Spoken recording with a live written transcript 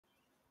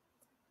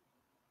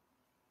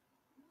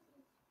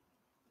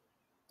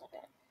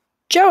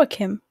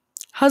Joachim,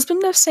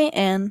 husband of Saint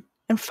Anne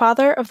and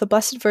father of the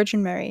Blessed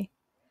Virgin Mary,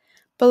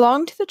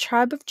 belonged to the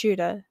tribe of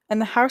Judah and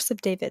the house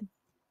of David.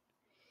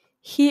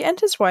 He and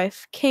his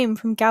wife came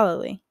from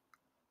Galilee.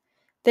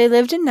 They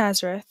lived in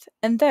Nazareth,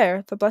 and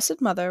there the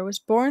Blessed Mother was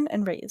born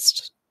and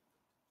raised.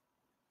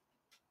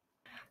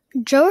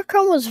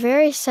 Joachim was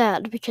very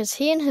sad because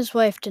he and his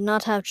wife did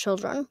not have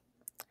children.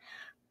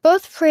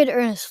 Both prayed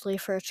earnestly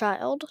for a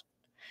child.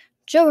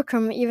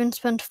 Joachim even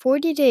spent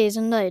 40 days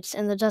and nights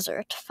in the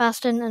desert,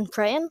 fasting and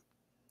praying.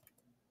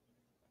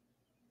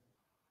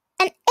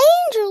 An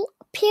angel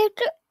appeared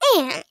to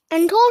Anne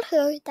and told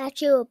her that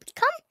she would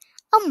become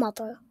a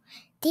mother.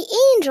 The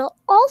angel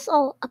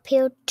also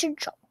appeared to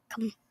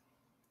Joachim.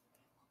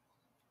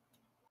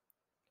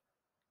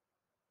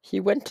 He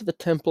went to the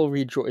temple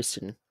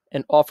rejoicing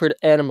and offered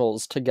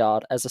animals to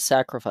God as a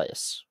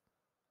sacrifice.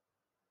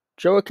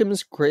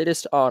 Joachim's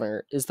greatest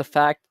honor is the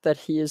fact that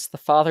he is the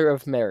father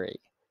of Mary,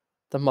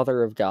 the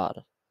Mother of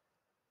God.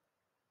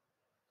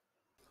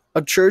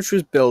 A church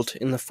was built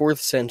in the 4th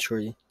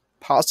century,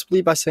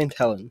 possibly by St.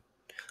 Helen,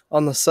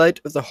 on the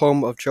site of the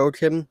home of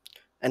Joachim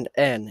and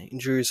Anne in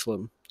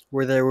Jerusalem,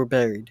 where they were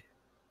buried.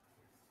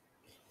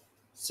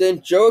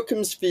 St.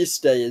 Joachim's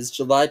feast day is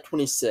July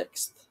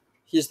 26th.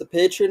 He is the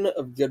patron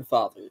of good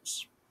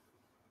fathers.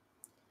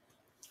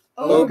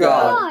 O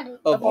God,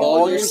 of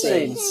all your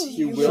saints,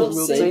 you willed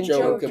St.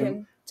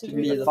 Joachim to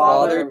be the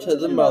father to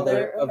the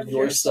mother of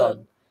your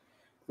Son.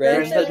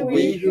 Grant that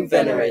we who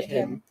venerate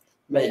him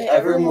may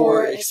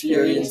evermore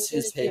experience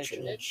his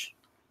patronage.